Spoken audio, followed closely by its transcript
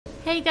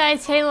Hey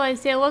guys, Halo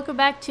is here. Welcome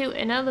back to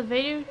another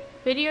video.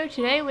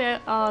 Today we're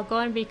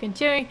going to be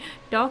continuing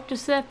Dark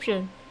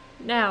Deception.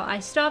 Now, I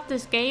stopped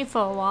this game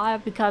for a while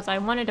because I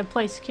wanted to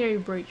play Security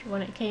Breach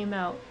when it came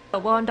out.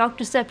 But we're on Dark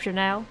Deception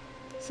now,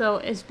 so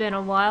it's been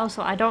a while,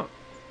 so I don't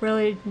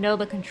really know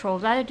the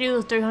controls. I had to do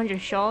the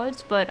 300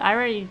 shards, but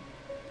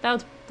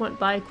that went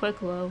by quick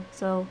though.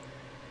 So,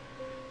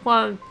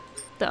 on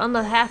the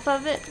other half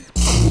of it,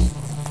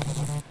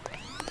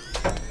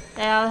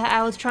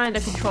 I was trying the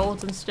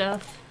controls and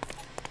stuff.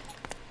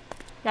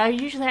 I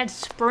usually had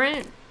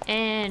sprint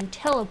and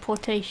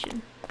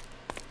teleportation.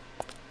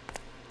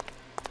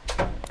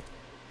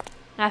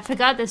 I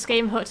forgot this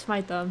game hurts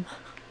my thumb.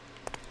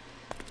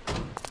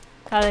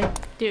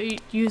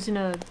 Using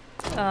a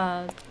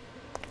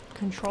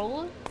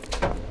controller?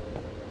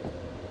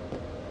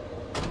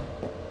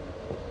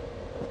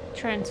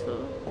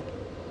 Transfer.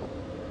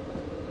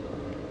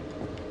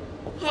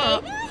 Hey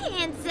there,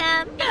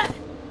 handsome.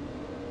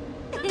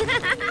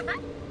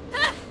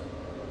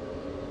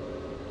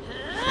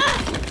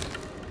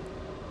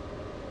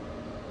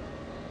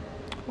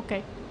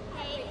 Okay.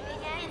 Hey,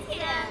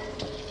 handsome.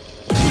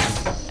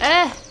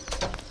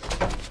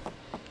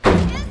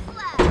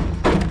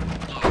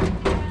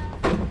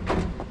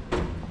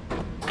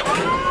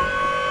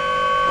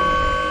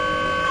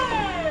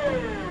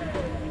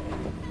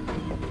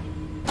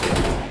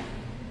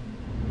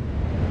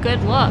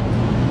 Good luck.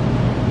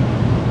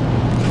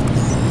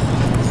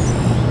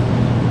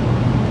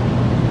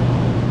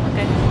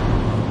 Okay.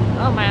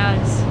 Oh, my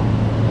eyes.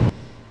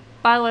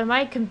 By the way,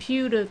 my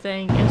computer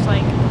thing is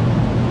like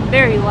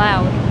very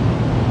loud.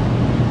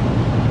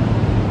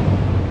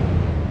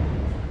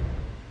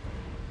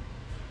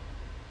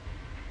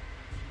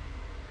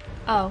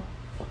 Oh.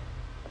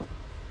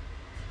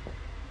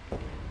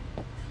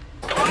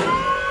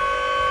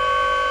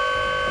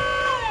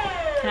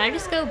 Can I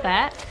just go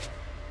back?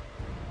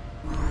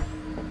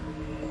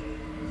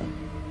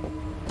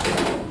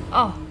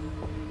 Oh.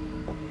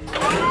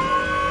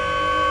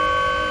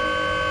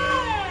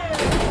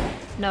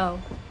 No.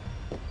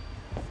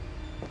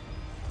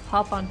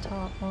 Hop on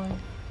top, boy.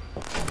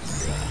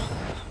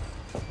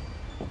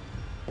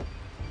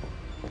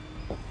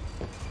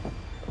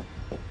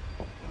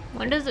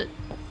 When does it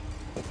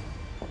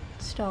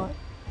start?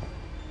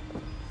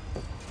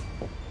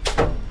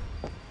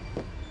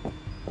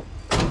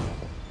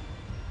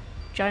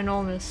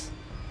 Ginormous.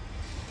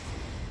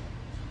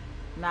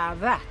 Now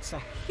that's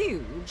a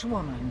huge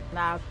woman.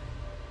 Now...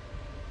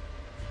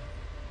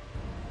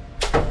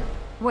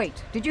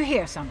 Wait, did you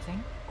hear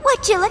something?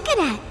 What you looking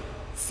at?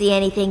 See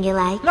anything you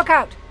like? Look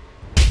out!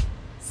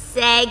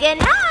 Say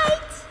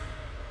goodnight!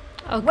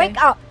 Okay.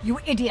 Wake up, you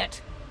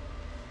idiot!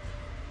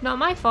 Not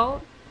my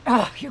fault.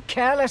 Oh, you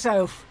careless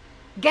oaf.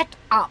 Get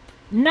up,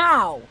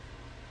 now!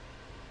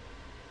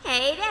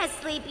 Hey there,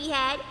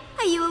 sleepyhead.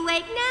 Are you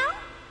awake now?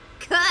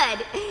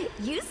 Good.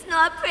 You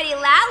snore pretty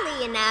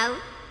loudly, you know.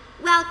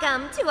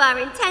 Welcome to our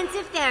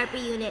intensive therapy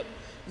unit.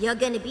 You're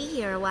gonna be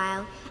here a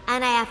while,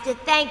 and I have to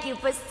thank you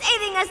for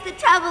saving us the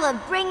trouble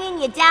of bringing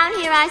you down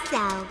here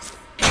ourselves.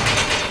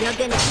 You're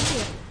gonna be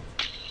here.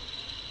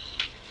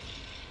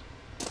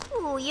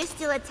 Ooh, you're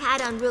still a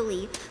tad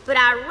unruly, but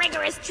our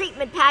rigorous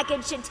treatment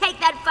package should take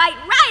that fight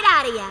right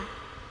out of you.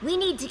 We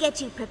need to get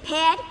you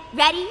prepared,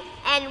 ready,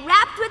 and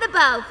wrapped with a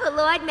bow for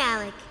Lord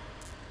Malik.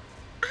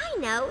 I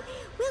know.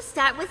 We'll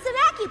start with some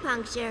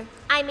acupuncture.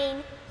 I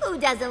mean, who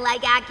doesn't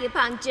like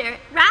acupuncture,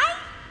 right?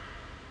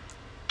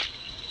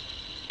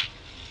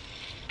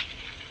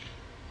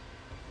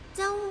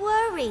 Don't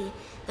worry.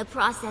 The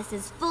process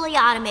is fully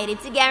automated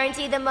to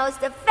guarantee the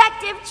most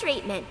effective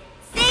treatment.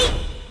 See?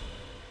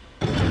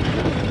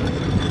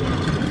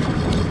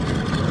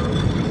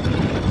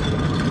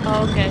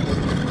 Oh, okay.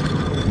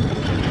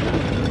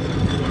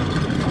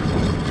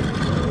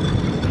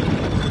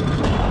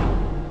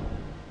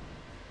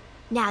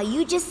 Now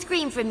you just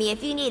scream for me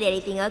if you need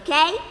anything,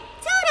 okay?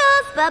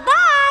 Toodles!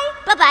 Bye-bye!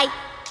 Bye-bye!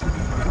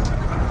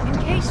 In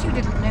case you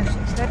didn't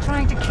notice, they're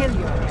trying to kill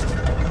you again.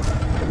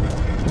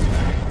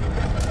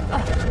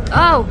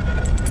 Oh!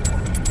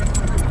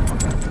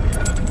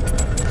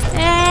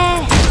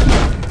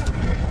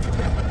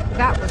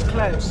 That was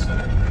close.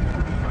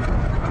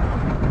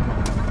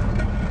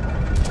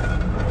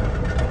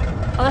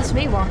 Oh, that's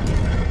me walking.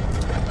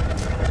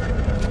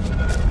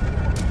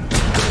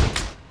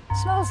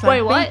 Smells like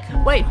Wait, what?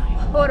 bacon. Wait,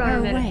 hold on a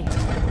No minute. way.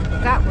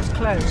 That was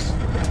close.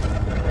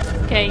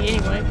 Okay,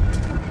 anyway.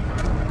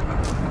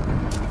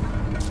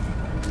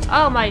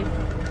 Oh, my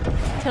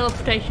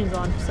teleportation's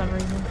on for some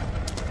reason.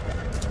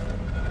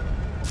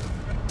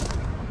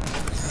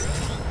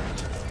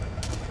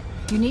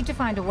 You need to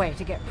find a way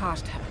to get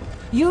past her.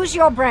 Use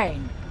your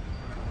brain.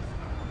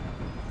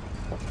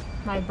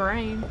 My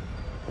brain.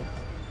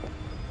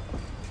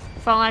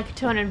 If I like to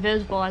turn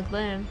invisible like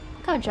them.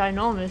 Look how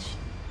ginormous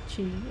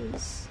she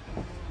is.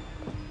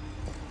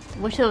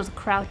 Wish there was a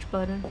crouch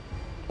button.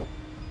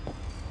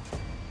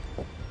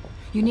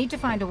 You need to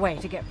find a way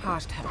to get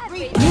past her.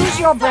 Use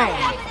your brain.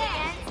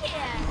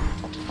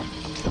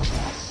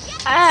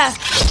 Ah!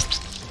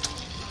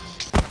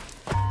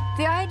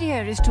 The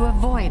idea is to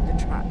avoid the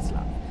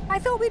Translav. I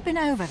thought we'd been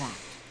over that.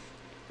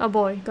 Oh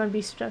boy, gonna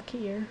be stuck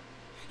here.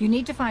 You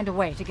need to find a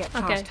way to get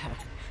past her.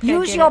 Okay,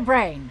 Use your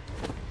brain.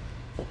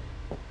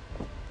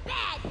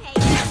 Bad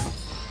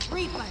patience.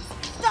 Reapers,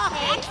 stop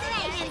it!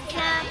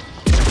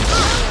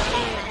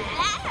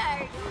 That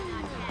hurt.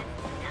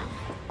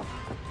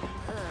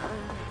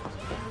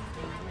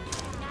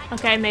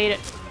 Okay, I made it.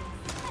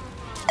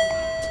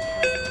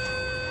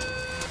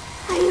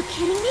 Are you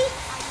kidding me?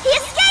 He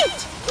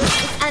escaped!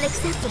 This is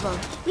unacceptable.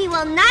 We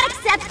will not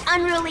accept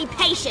unruly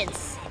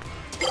patience.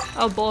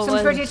 Oh boy,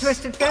 Some pretty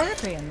twisted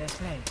therapy in this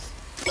place.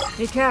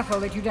 Be careful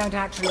that you don't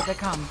actually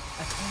become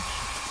a patient.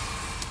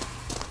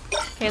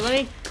 Okay, let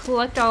me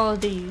collect all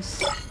of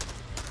these.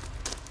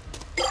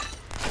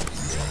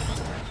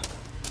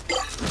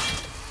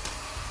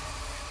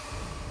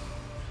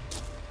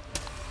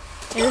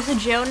 Is this a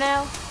jail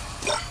now?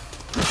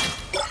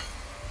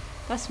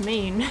 That's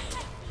mean.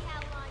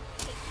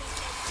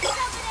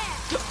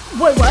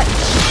 Wait, what?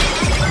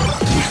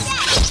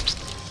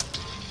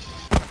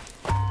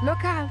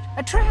 Look out!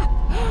 A trap!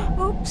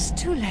 Oops,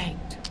 too late.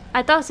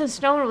 I thought since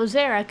no one was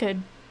there, I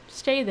could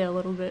stay there a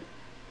little bit.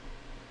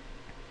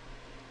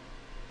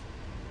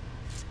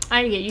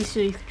 I need to get used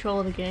to the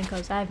controls again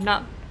because I have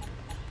not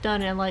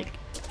done it like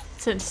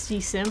since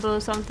December or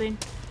something.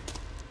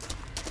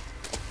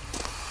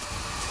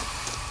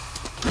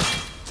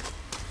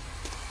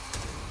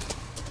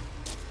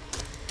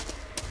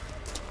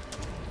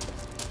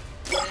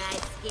 Did I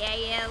scare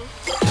you?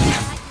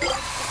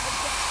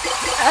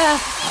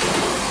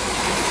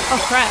 Oh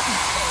crap.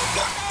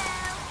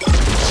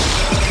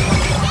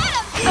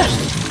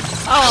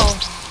 Oh.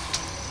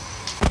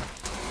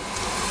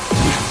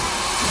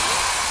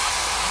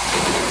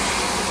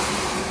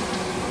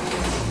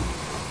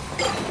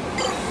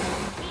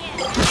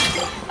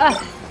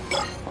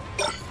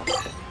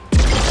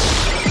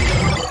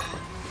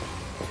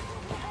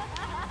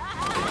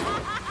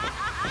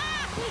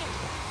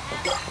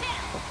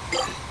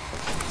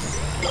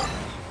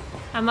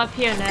 I'm up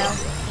here now.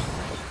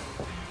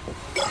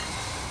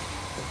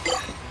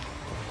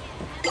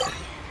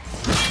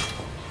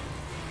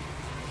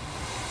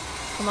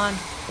 Come on.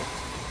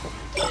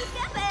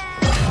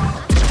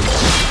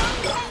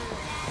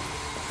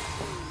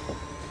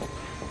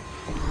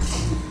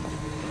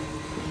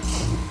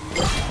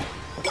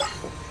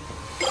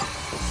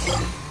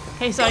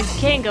 Okay, so I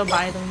can't go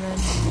by them then.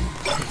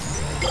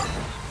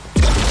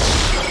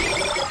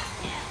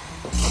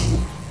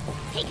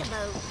 Take a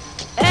boat.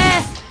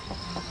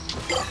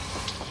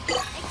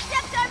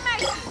 Accept our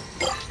mercy.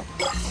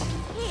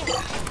 Here,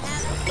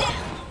 have a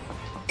pill.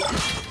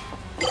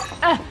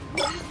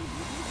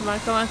 Come on,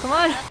 come on, come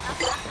on.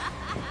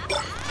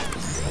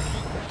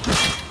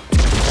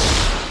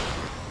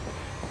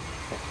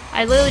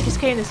 I literally just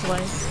came this way.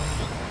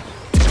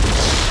 Did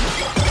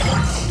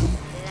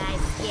I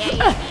scare you?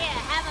 Here,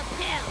 have a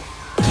pill.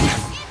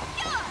 It's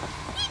yours.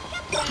 Keep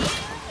your face.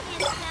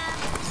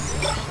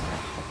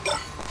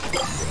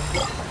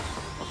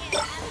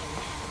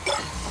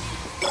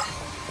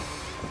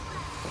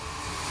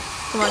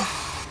 Come on.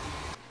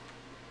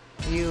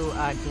 You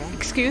are dead.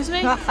 Excuse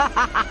me?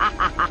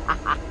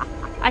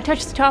 I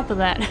touched the top of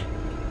that.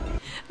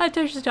 I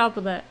touched the top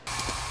of that.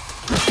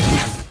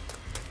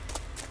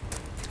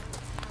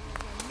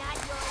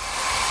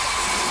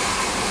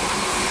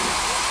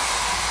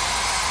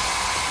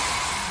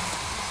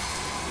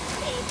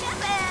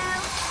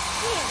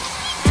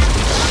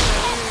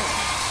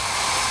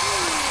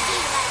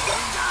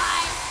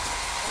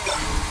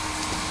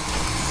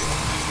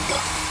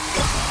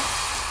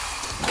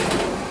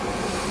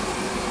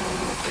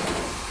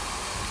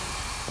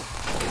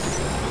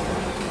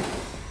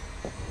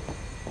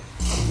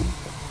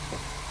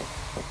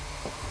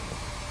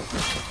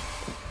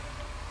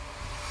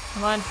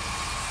 Come on.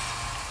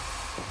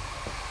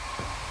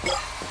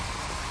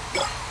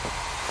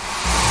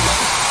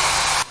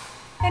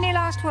 Any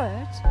last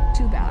words?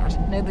 Too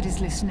bad. Nobody's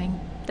listening.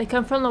 They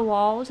come from the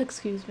walls,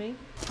 excuse me.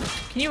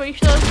 Can you reach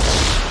those?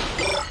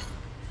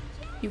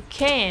 You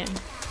can.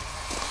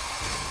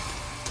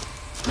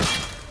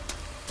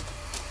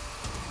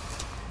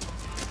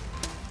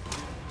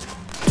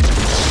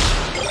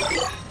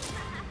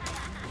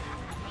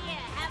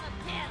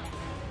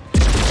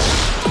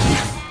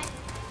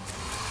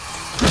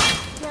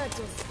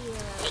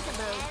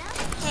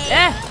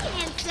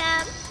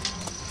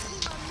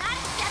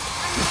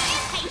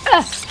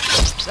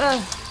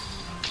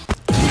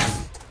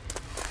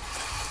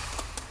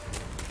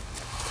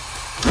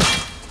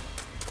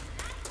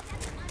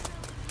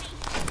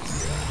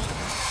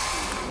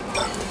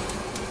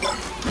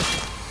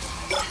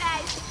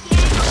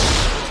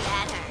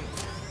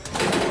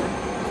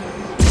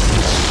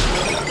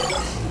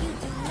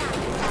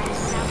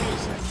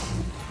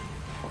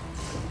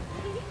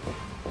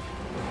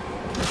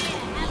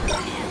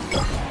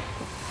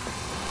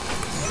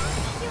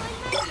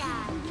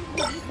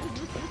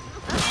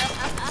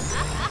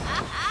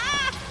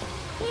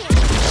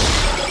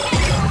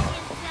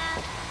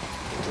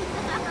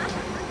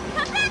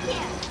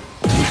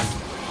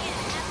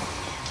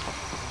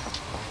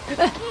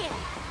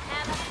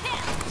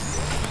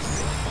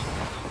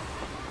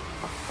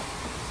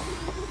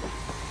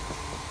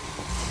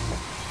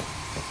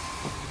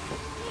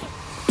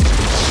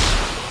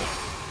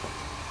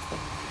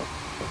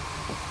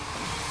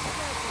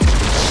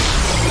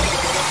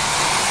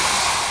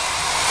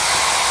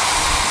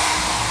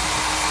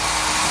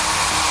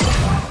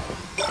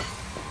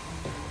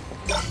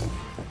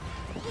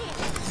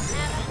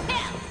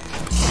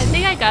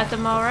 I got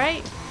them all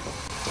right.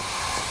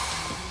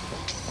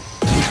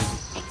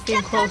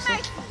 Getting closer.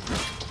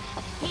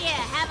 Here,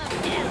 have a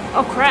pill.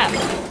 Oh crap.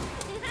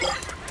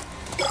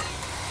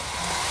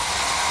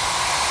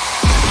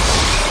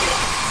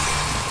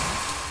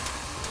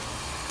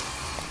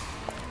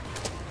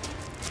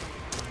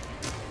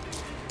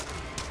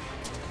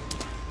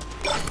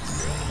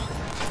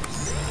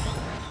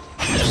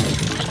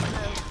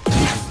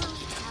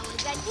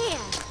 Here,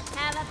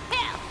 have a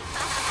pill.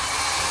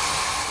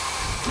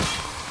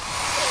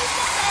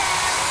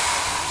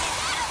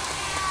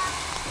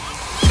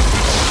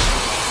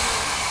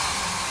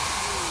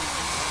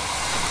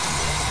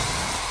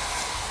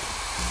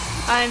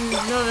 I'm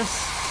nervous.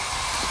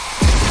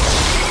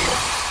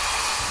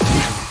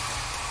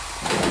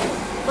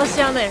 What's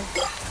down there?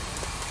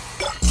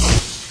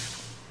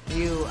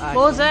 You are.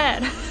 What was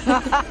that?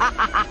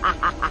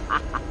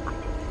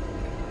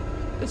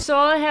 So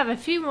I have a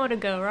few more to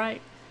go,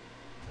 right?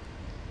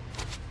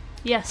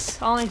 Yes,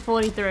 only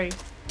 43.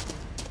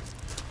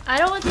 I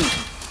don't want these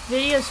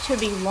videos to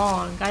be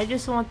long. I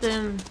just want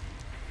them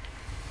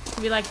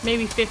to be like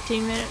maybe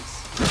 15 minutes.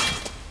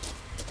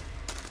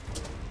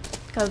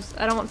 Because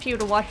I don't want people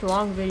to watch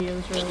long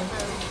videos, really.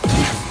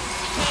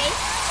 Hey,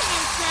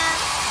 handsome.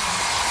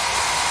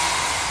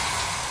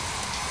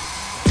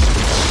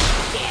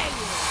 Dare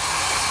you?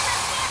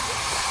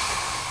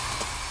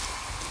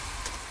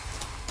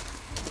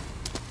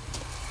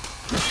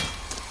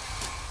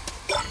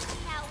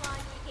 See how long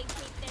you can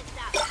keep this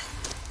up.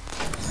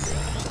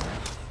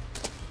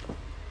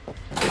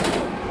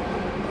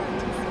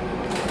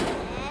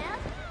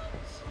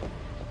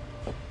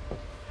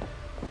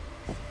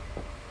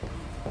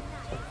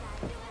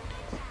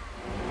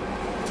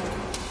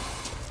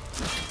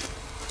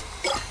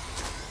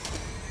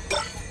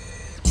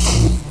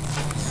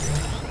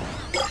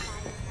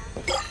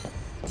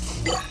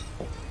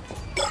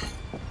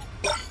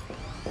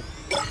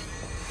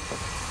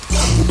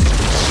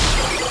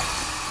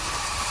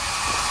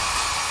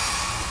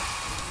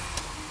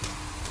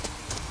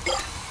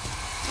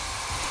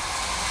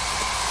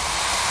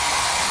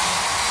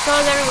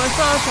 Stars everywhere,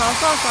 stars.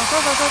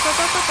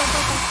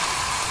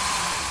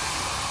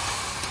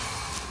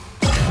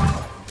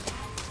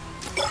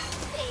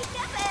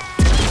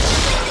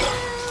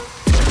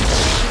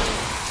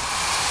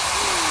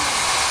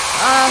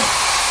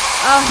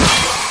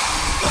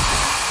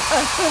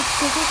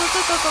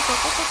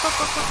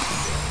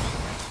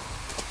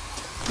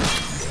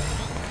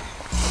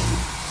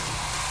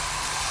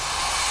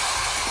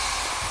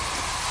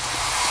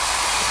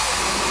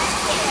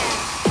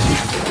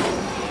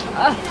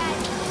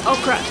 Oh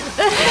crap.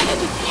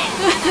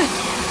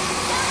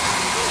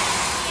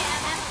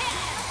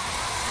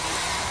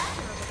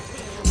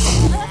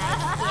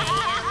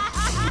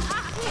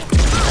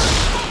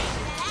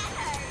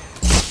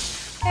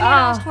 Any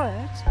last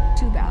words?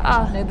 Too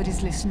bad.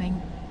 Nobody's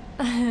listening.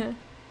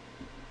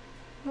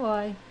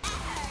 Why?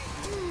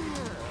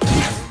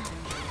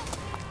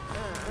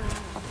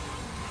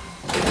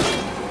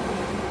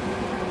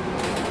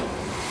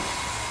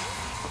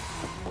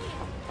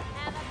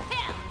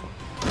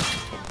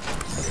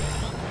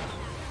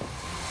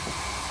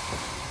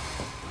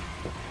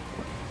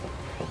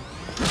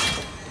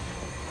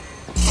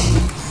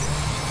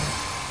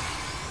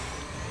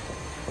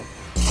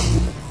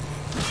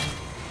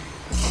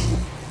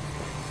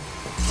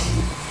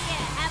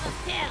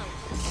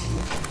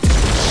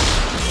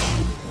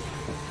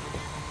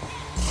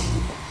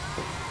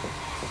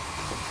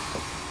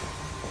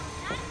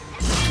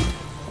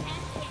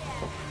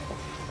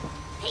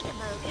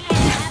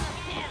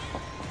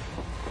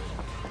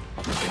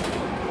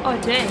 Oh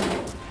dang.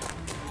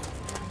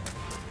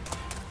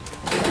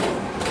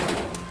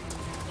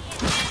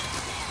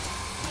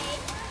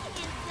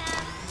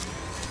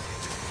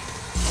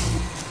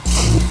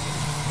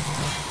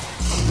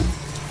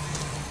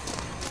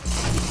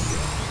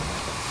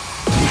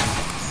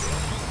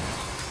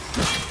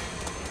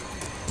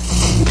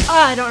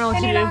 I don't know what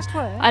to do.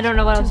 I don't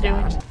know what I was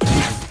doing.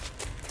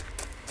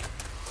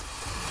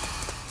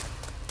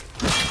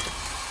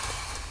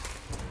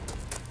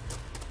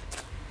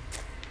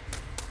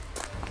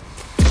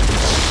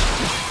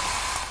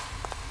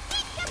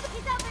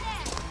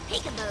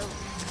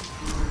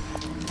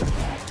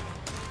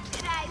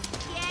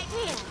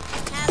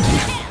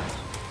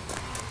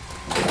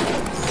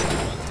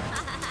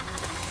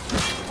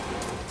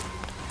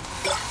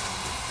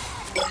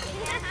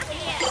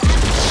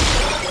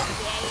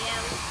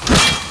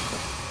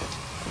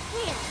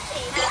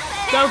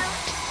 Go.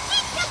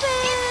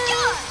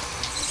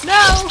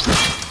 No!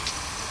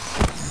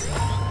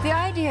 The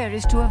idea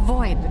is to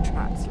avoid the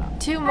translate.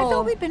 Two I thought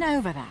more. we'd been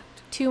over that.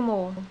 Two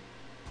more.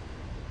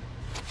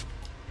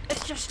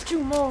 just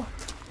 2 more.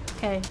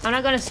 Okay, I'm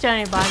not gonna stun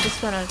anybody. I'm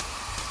just gonna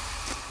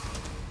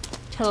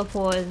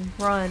teleport and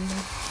run.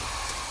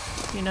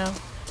 You know.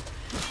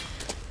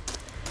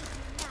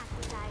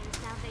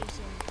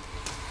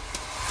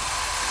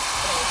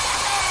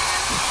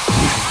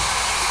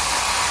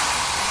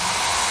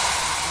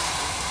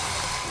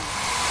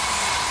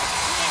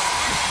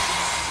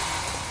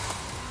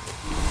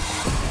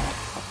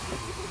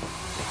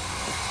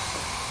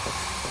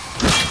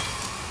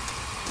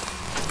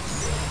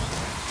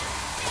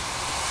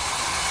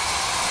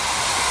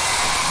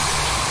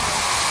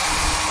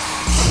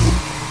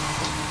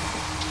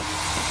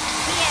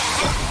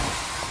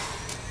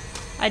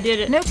 I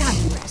did it. No time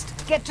to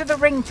rest. Get to the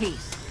ring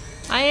piece.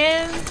 I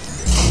am.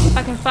 If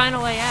I can find a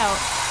way out.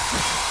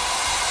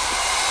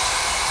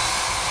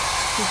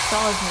 He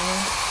stalls me.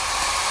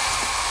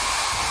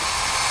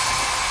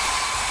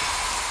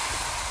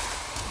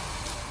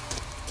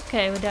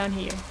 Okay, we're down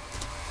here.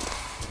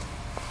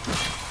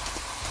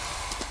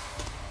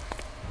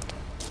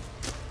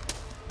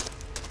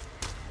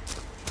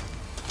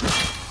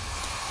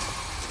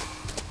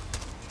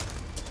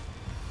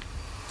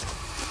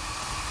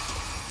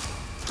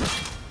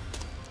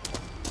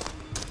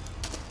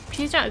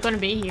 She's not gonna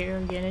be here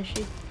again, is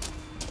she?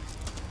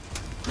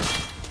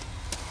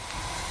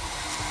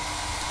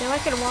 Feel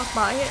like I can walk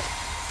by it.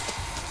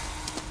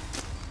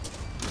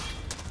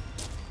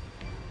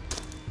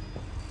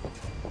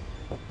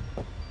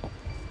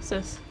 What's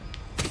this?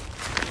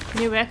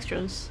 New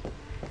extras.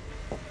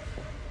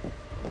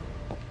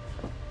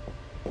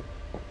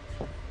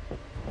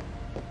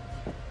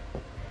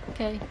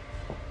 Okay.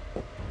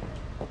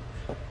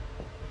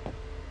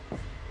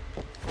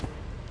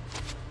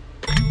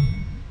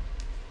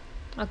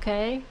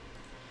 Okay.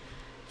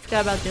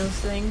 Forgot about those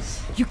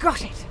things. You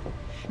got it.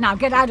 Now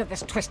get out of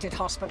this twisted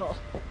hospital.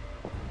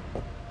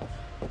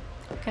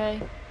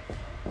 Okay.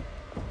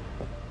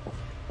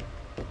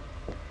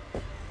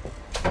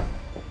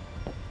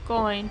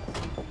 Going.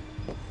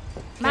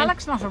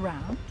 Malik's not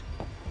around.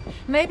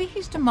 Maybe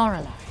he's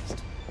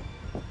demoralized.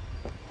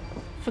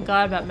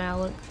 Forgot about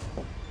Malik.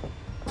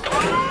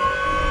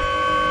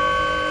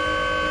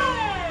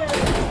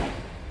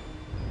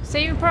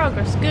 Saving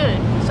progress, good.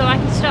 So I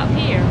can stop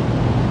here.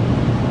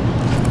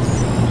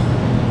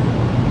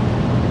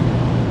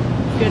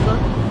 Good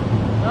look.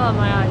 Oh,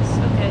 my eyes.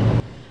 Okay.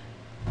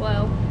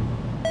 Well.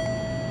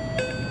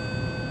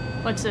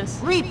 What's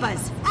this?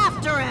 Reapers,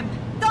 after him!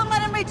 Don't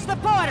let him reach the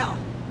portal!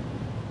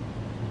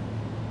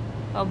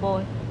 Oh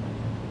boy.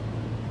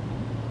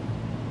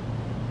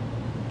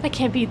 That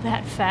can't be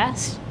that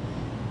fast.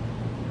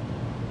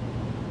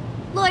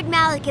 Lord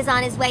Malik is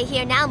on his way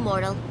here now,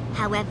 mortal.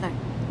 However,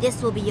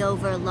 this will be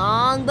over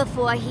long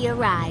before he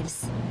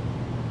arrives.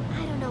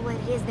 I don't know what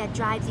it is that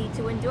drives you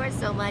to endure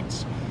so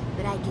much,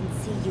 but I can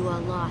see you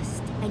are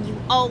lost, and you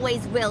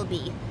always will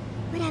be.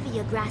 Whatever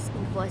you're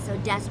grasping for so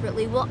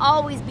desperately will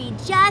always be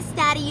just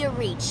out of your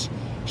reach.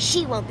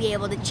 She won't be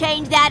able to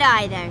change that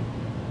either.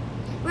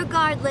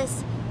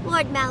 Regardless,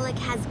 Lord Malik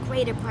has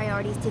greater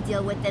priorities to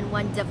deal with than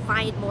one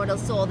defiant mortal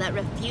soul that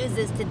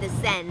refuses to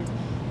descend.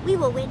 We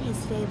will win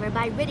his favor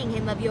by ridding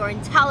him of your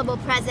intolerable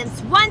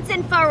presence once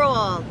and for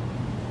all.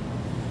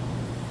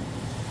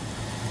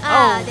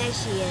 Ah, there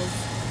she is.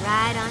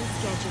 Right on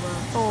schedule.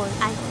 Oh.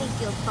 I think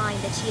you'll find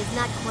that she is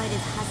not quite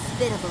as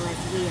hospitable as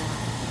we are.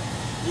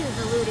 You've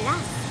eluded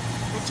us,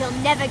 but you'll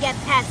never get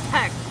past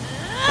her.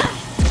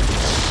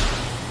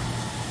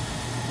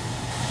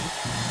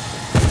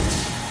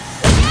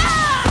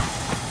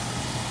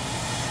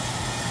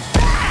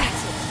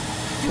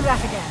 Do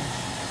that again.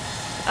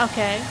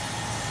 Okay.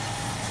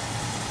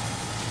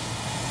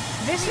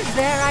 This is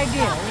their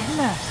idea of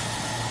mercy.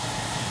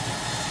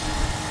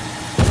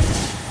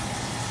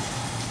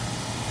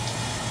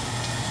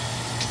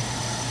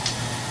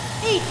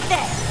 Eat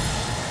this!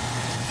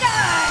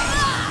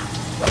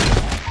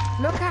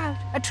 Look out.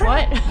 A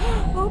trap.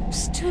 What?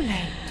 Oops, too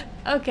late.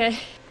 Okay.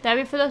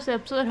 That'd be for this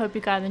episode. Hope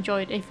you guys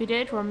enjoyed. If you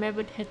did,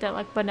 remember to hit that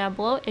like button down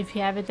below. If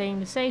you have anything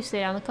to say, say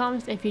it down in the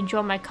comments. If you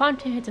enjoy my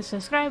content, hit the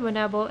subscribe button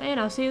down below. And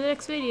I'll see you in the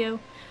next video.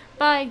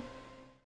 Bye.